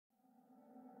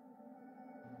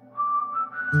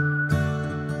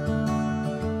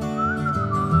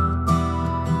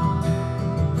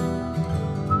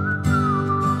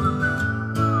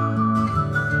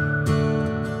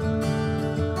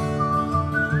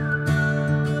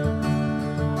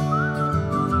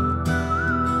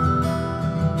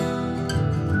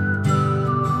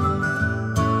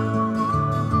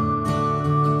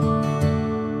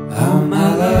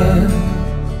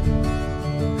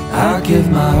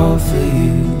all for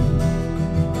you.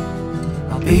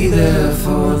 I'll be there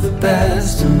for the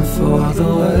best and for the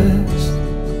worst.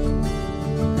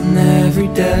 And every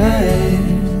day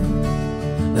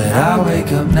that I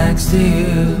wake up next to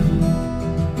you,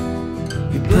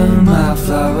 you pull my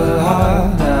flower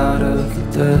heart out of the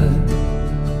dirt.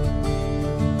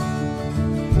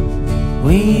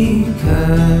 We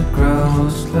could grow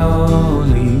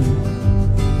slowly,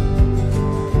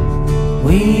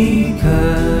 we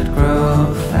could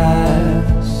grow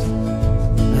fast,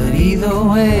 but either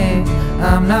way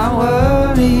I'm not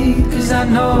worried, 'cause I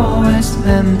know it's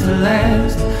meant to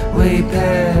last. Way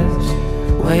past,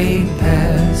 way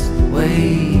past, way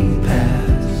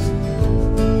past.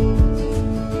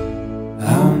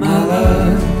 Oh my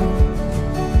love,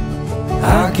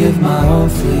 I'll give my all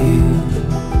for you.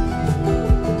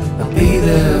 I'll be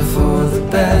there for the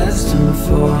best and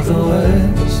for the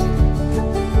worst.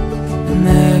 And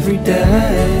every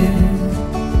day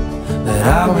that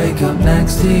I wake up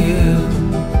next to you,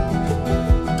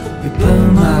 you pull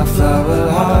my flower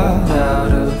heart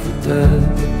out of the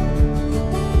dirt.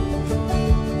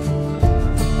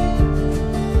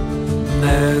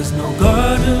 There's no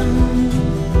garden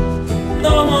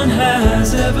no one has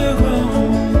ever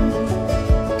grown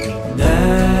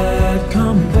that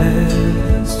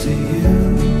compares to you.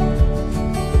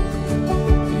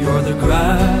 You're the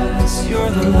grass,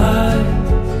 you're the light,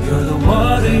 you're the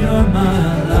water, you're my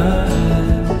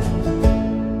life.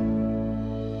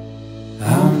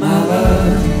 Oh my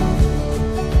love,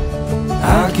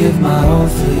 I'll give my all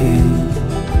for you.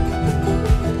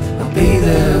 I'll be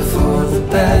there for the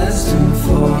best and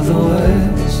for the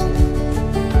worst.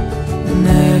 And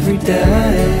every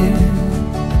day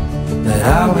that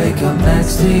I wake up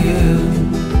next to you,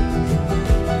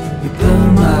 you pull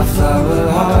my flower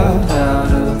heart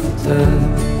out of the dirt.